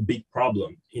the big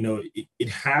problem. It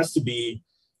has to be,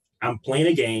 I'm playing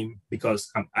a game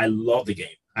because I love the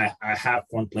game. I have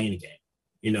fun playing the game.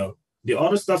 The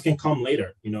other stuff can come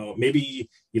later, maybe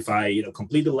if I,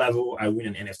 complete the level, I win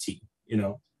an NFT,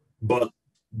 but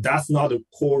that's not the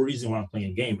core reason why I'm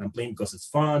playing a game. I'm playing because it's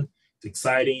fun, it's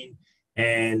exciting.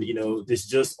 And, there's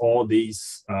just all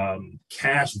these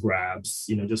cash grabs,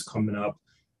 just coming up.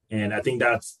 And I think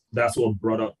that's what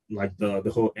brought up like the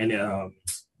whole,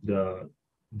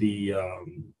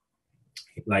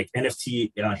 like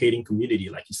NFT hating community,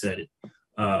 like you said,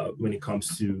 when it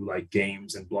comes to like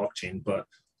games and blockchain. But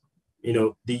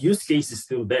the use case is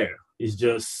still there. It's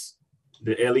just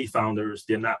the early founders,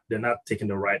 they're not taking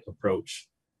the right approach.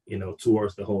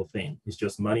 towards the whole thing. It's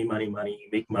just money, money, money,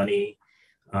 make money.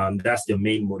 That's their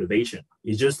main motivation.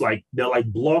 It's just like they're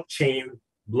like blockchain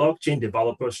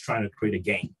developers trying to create a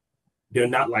game. They're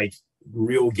not like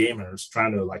real gamers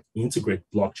trying to like integrate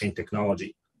blockchain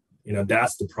technology.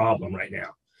 That's the problem right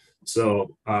now.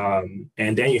 So, and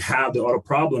then you have the other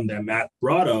problem that Matt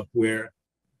brought up, where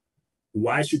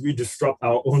why should we disrupt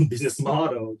our own business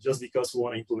model just because we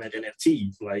want to implement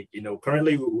NFTs? Like,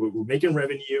 currently we're making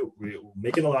revenue, we're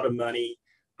making a lot of money,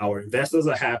 our investors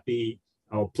are happy,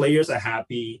 our players are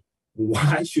happy.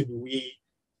 Why should we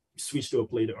switch to a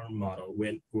play to earn model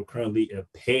when we're currently a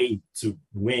pay to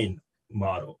win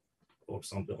model or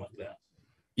something like that?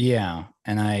 Yeah.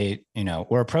 And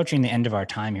we're approaching the end of our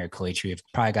time here, Kelechi. We've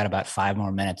probably got about 5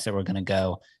 more minutes that we're going to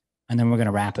go, and then we're going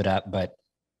to wrap it up. But,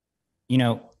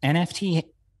 NFT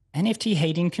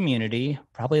hating community,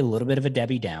 probably a little bit of a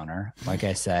Debbie Downer. Like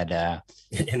I said, I'm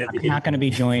not going to be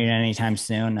joining anytime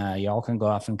soon. Y'all can go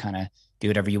off and kind of do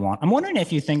whatever you want. I'm wondering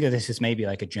if you think of this as maybe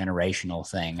like a generational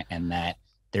thing, and that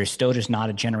there's still just not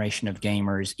a generation of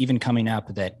gamers even coming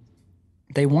up that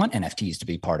they want NFTs to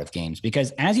be part of games.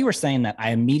 Because as you were saying that,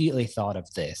 I immediately thought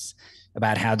of this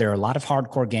about how there are a lot of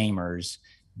hardcore gamers,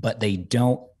 but they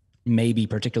don't maybe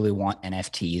particularly want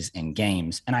NFTs in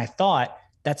games. And I thought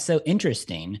that's so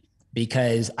interesting,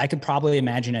 because I could probably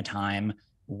imagine a time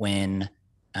when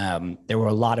there were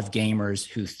a lot of gamers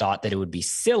who thought that it would be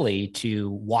silly to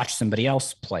watch somebody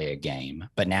else play a game,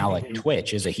 but now like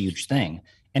Twitch is a huge thing.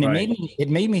 And it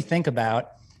made me think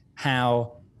about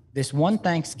how this one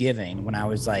Thanksgiving, when I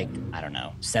was like, I don't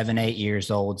know, 7, 8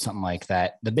 years old, something like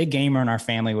that, the big gamer in our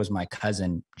family was my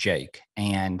cousin Jake.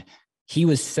 And he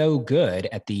was so good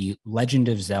at the Legend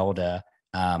of Zelda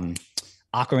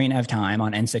Ocarina of Time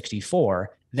on N64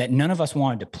 that none of us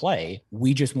wanted to play.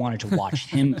 We just wanted to watch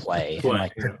him play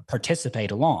and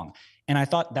participate along. And I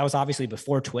thought that was obviously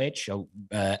before Twitch.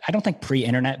 I don't think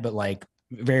pre-internet, but like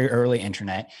very early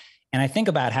internet. And I think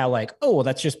about how like, oh, well,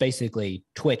 that's just basically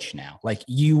Twitch now. Like,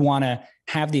 you want to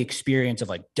have the experience of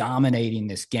like dominating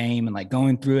this game and like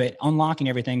going through it, unlocking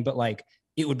everything, but like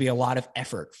it would be a lot of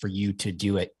effort for you to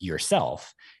do it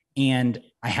yourself. And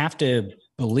I have to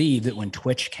believe that when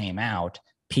Twitch came out,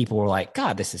 people were like,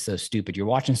 God, this is so stupid. You're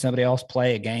watching somebody else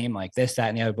play a game like this, that,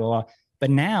 and the other, blah, blah.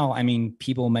 But now, I mean,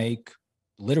 people make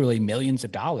literally millions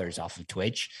of dollars off of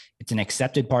Twitch. It's an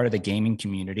accepted part of the gaming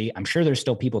community. I'm sure there's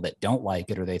still people that don't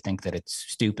like it or they think that it's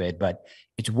stupid, but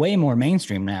it's way more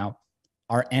mainstream now.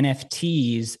 Are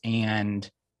NFTs and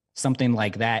something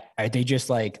like that, are they just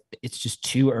like, it's just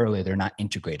too early, they're not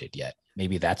integrated yet?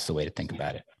 Maybe that's the way to think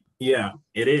about it. Yeah,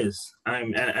 it is. I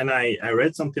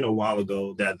read something a while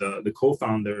ago that the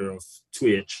co-founder of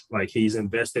Twitch, like, he's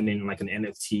invested in like an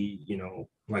NFT,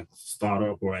 like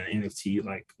startup or an NFT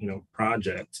like,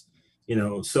 project,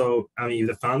 so I mean,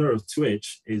 the founder of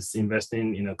Twitch is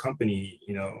investing in a company,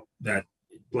 that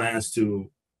plans to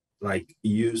like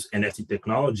use NFT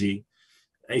technology.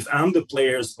 If I'm the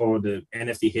players or the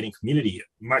NFT hating community,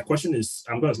 my question is,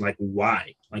 I'm going to like,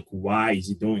 why is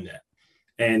he doing that?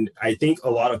 And I think a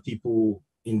lot of people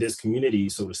in this community,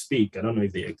 so to speak, I don't know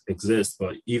if they exist,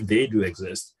 but if they do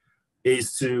exist,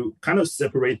 is to kind of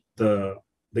separate the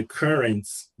current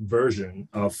version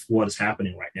of what is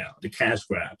happening right now, the cash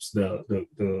grabs,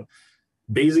 the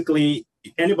basically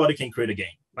anybody can create a game.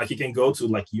 Like, you can go to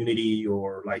like Unity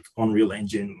or like Unreal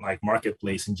Engine, like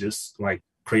Marketplace, and just like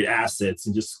create assets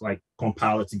and just like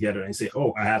compile it together and say,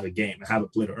 oh, I have a game, I have a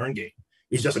play to earn game.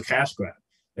 It's just a cash grab.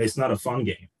 It's not a fun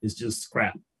game. It's just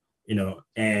crap,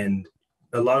 and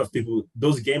a lot of people,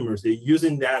 those gamers, they're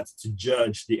using that to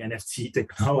judge the NFT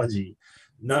technology,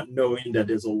 not knowing that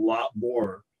there's a lot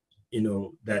more,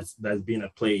 that's being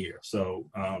at play here. So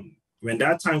when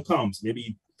that time comes,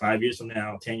 maybe 5 years from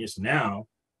now, 10 years from now,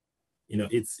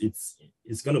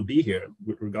 it's going to be here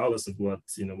regardless of what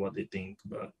they think,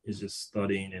 but it's just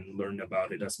studying and learning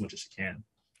about it as much as you can.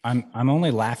 I'm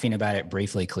only laughing about it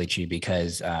briefly, Kelechi,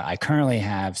 because I currently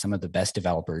have some of the best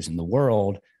developers in the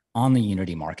world on the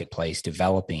Unity Marketplace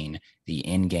developing the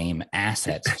in-game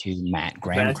assets to Matt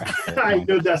Gramcracker. I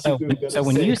know that's so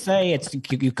when you say it's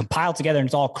you compile together and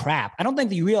it's all crap, I don't think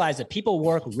that you realize that people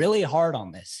work really hard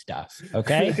on this stuff.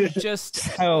 Okay,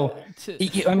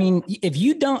 I mean, if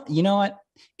you don't,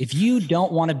 if you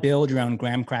don't want to build your own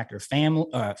Gramcracker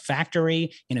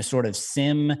factory in a sort of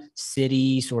sim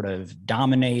city, sort of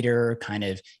dominator kind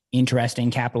of interesting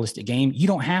capitalistic game, you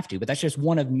don't have to, but that's just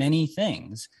one of many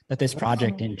things that this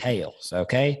project entails.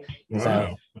 Okay. Wow.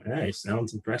 So, hey,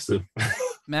 sounds impressive.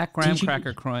 Matt Graham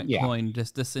Cracker Coin,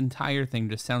 just this entire thing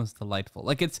just sounds delightful.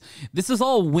 Like this is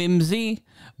all whimsy,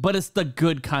 but it's the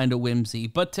good kind of whimsy.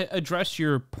 But to address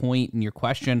your point and your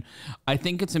question, I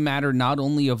think it's a matter not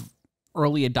only of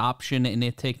early adoption and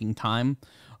it taking time,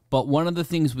 but one of the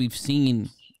things we've seen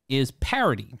is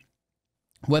parity.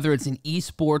 Whether it's in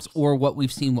esports or what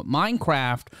we've seen with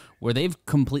Minecraft, where they've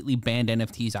completely banned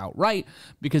NFTs outright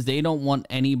because they don't want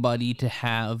anybody to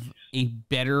have a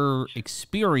better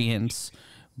experience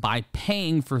by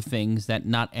paying for things that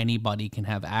not anybody can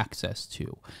have access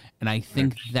to. And I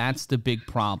think that's the big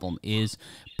problem is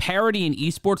parity in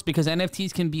esports, because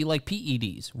NFTs can be like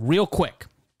PEDs real quick.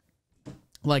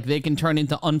 Like they can turn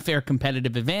into unfair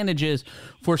competitive advantages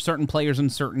for certain players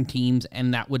and certain teams,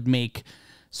 and that would make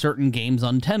certain games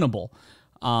untenable,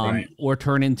 or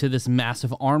turn into this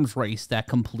massive arms race that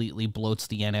completely bloats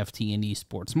the NFT and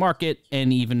esports market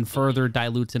and even further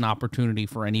dilutes an opportunity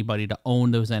for anybody to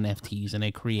own those NFTs, and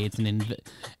it creates an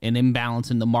imbalance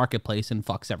in the marketplace and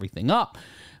fucks everything up.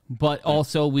 But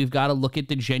also we've got to look at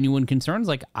the genuine concerns.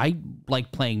 Like I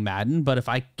like playing Madden, but if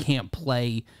I can't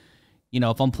play, you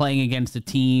know, if I'm playing against a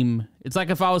team, it's like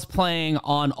if I was playing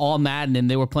on all Madden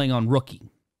and they were playing on Rookie.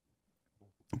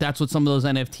 That's what some of those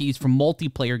NFTs from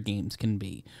multiplayer games can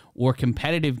be, or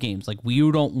competitive games. Like,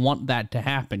 you don't want that to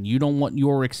happen. You don't want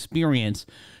your experience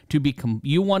to become,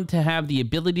 you want to have the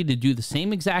ability to do the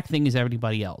same exact thing as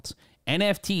everybody else.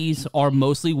 NFTs are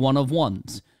mostly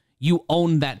one-of-ones. You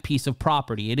own that piece of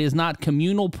property. It is not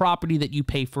communal property that you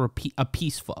pay for a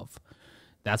piece of.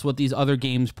 That's what these other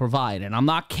games provide, and I'm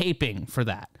not caping for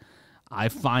that. I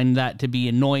find that to be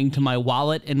annoying to my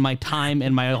wallet and my time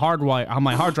and my hard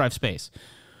drive space.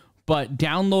 But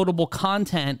downloadable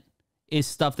content is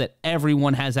stuff that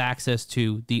everyone has access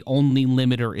to. The only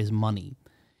limiter is money.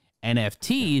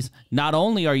 NFTs, not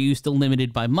only are you still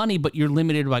limited by money, but you're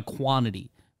limited by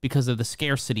quantity because of the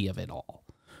scarcity of it all.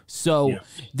 So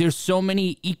there's so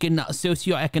many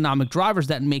socioeconomic drivers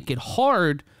that make it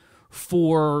hard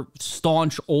for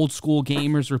staunch old school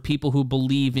gamers or people who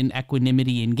believe in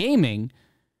equanimity in gaming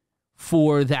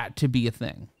for that to be a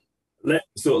thing. Let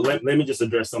me just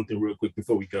address something real quick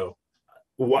before we go.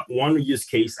 One use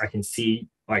case I can see,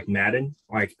 like Madden,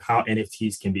 like how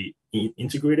NFTs can be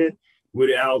integrated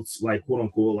without, like, quote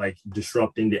unquote, like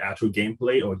disrupting the actual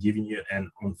gameplay or giving you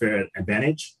an unfair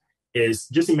advantage, is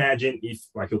just imagine if,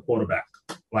 like, a quarterback,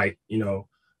 what's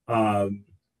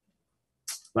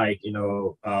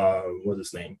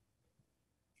his name?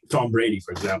 Tom Brady,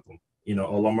 for example,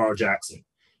 or Lamar Jackson,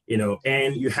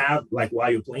 and you have, like,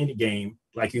 while you're playing the game,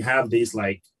 like, you have these,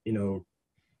 like,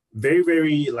 very,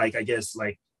 very, like, I guess,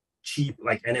 like, cheap,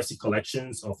 like, NFC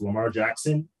collections of Lamar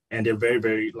Jackson, and they're very,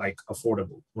 very, like,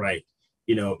 affordable, right?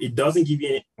 It doesn't give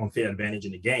you an unfair advantage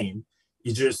in the game.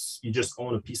 You just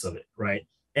own a piece of it, right?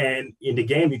 And in the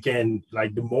game, you can,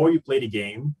 like, the more you play the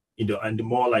game, and the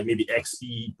more, like, maybe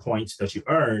XP points that you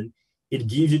earn, it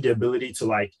gives you the ability to,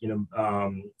 like,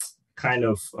 kind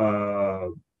of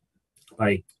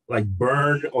like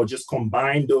burn or just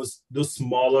combine those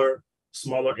smaller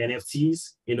NFTs,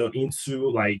 into,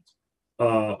 like,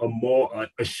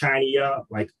 a shinier,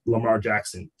 like, Lamar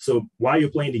Jackson. So while you're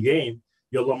playing the game,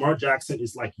 your Lamar Jackson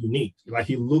is, like, unique, like,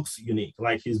 he looks unique,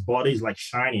 like his body is, like,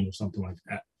 shining or something like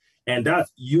that. And that,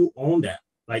 you own that,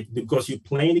 like, because you're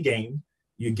playing the game,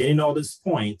 you're getting all these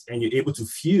points, and you're able to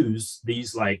fuse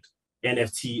these, like,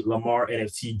 Lamar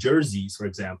NFT jerseys, for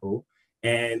example.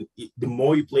 And the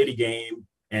more you play the game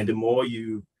and the more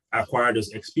you acquire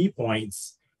those XP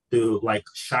points, the, like,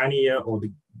 shinier or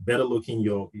the better looking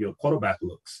your quarterback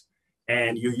looks.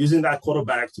 And you're using that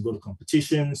quarterback to go to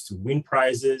competitions, to win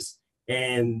prizes.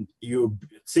 And you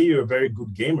say you're a very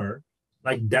good gamer,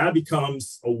 like, that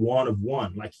becomes a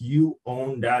one-of-one. Like, you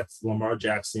own that Lamar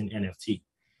Jackson NFT.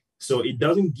 So it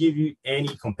doesn't give you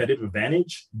any competitive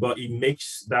advantage, but it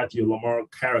makes that your Lamar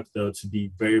character to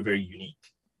be very, very unique.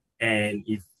 And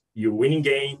if you're winning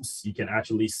games, you can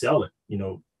actually sell it.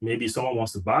 Maybe someone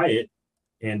wants to buy it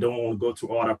and don't want to go through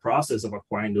all that process of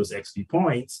acquiring those XP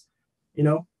points,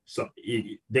 so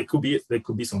there could be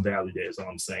some value there, is all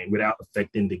I'm saying, without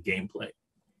affecting the gameplay.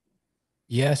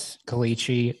 Yes,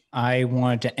 Kelechi, I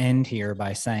wanted to end here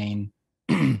by saying,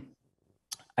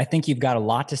 I think you've got a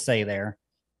lot to say there.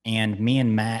 And me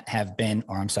and Matt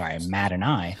Matt and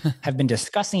I have been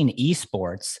discussing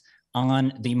esports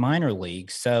on the minor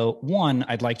leagues. So one,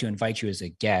 I'd like to invite you as a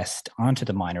guest onto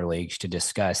the minor leagues to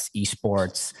discuss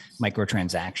esports,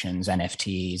 microtransactions,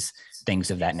 NFTs,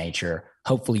 things of that nature.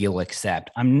 Hopefully you'll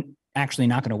accept. I'm actually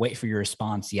not going to wait for your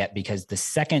response yet, because the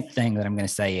second thing that I'm going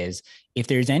to say is, if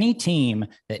there's any team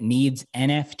that needs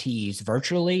NFTs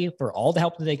virtually for all the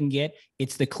help that they can get,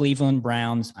 it's the Cleveland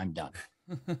Browns. I'm done.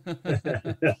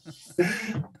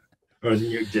 Or New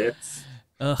York Jets.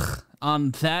 Ugh.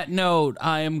 On that note,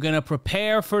 I am going to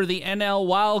prepare for the NL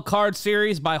Wildcard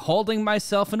Series by holding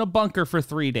myself in a bunker for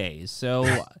 3 days.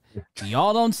 So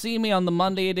y'all don't see me on the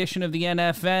Monday edition of the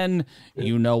NFN.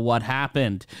 You know what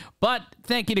happened. But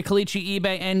thank you to Kelechi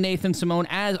Ibe and Nathan Simone.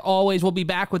 As always, we'll be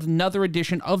back with another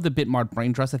edition of the BitMart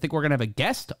BrainTrust. I think we're going to have a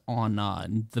guest on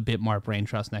the BitMart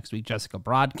BrainTrust next week, Jessica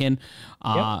Brodkin,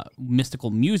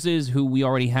 Mystical Muses, who we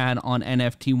already had on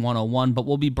NFT 101. But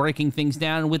we'll be breaking things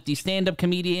down with the stand-up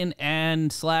comedian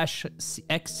and slash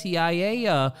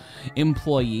ex-CIA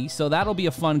employee. So that'll be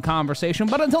a fun conversation.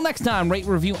 But until next time, rate,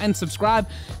 review, and subscribe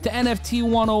to NFT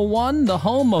 101, the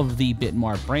home of the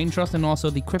BitMart BrainTrust and also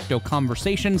the Crypto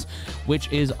Conversations, which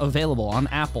is available on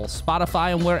Apple,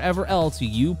 Spotify, and wherever else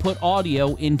you put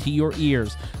audio into your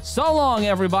ears. So long,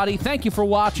 everybody. Thank you for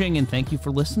watching, and thank you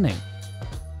for listening.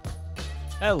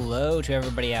 Hello to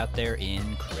everybody out there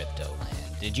in crypto land.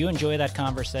 Did you enjoy that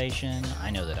conversation?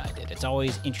 I know that I did. It's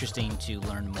always interesting to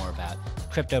learn more about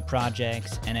crypto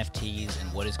projects, NFTs,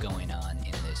 and what is going on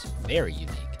in this very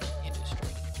unique industry.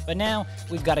 But now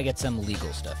we've got to get some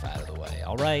legal stuff out of the way,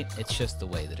 all right? It's just the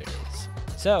way that it is.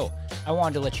 So, I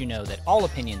wanted to let you know that all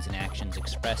opinions and actions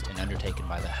expressed and undertaken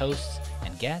by the hosts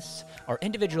and guests are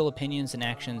individual opinions and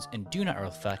actions and do not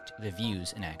reflect the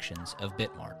views and actions of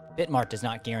BitMart. BitMart does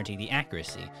not guarantee the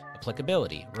accuracy,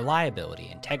 applicability,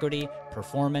 reliability, integrity,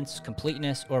 performance,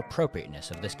 completeness, or appropriateness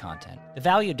of this content. The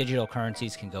value of digital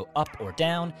currencies can go up or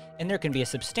down, and there can be a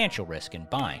substantial risk in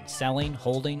buying, selling,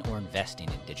 holding, or investing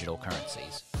in digital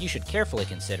currencies. You should carefully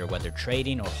consider whether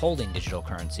trading or holding digital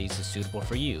currencies is suitable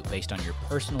for you based on your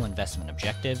personal investment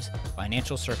objectives,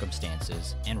 financial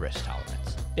circumstances, and risk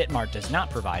tolerance. BitMart does not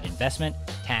provide investment,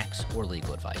 tax, or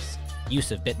legal advice.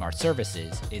 Use of BitMart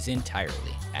services is entirely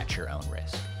at your own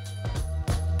risk.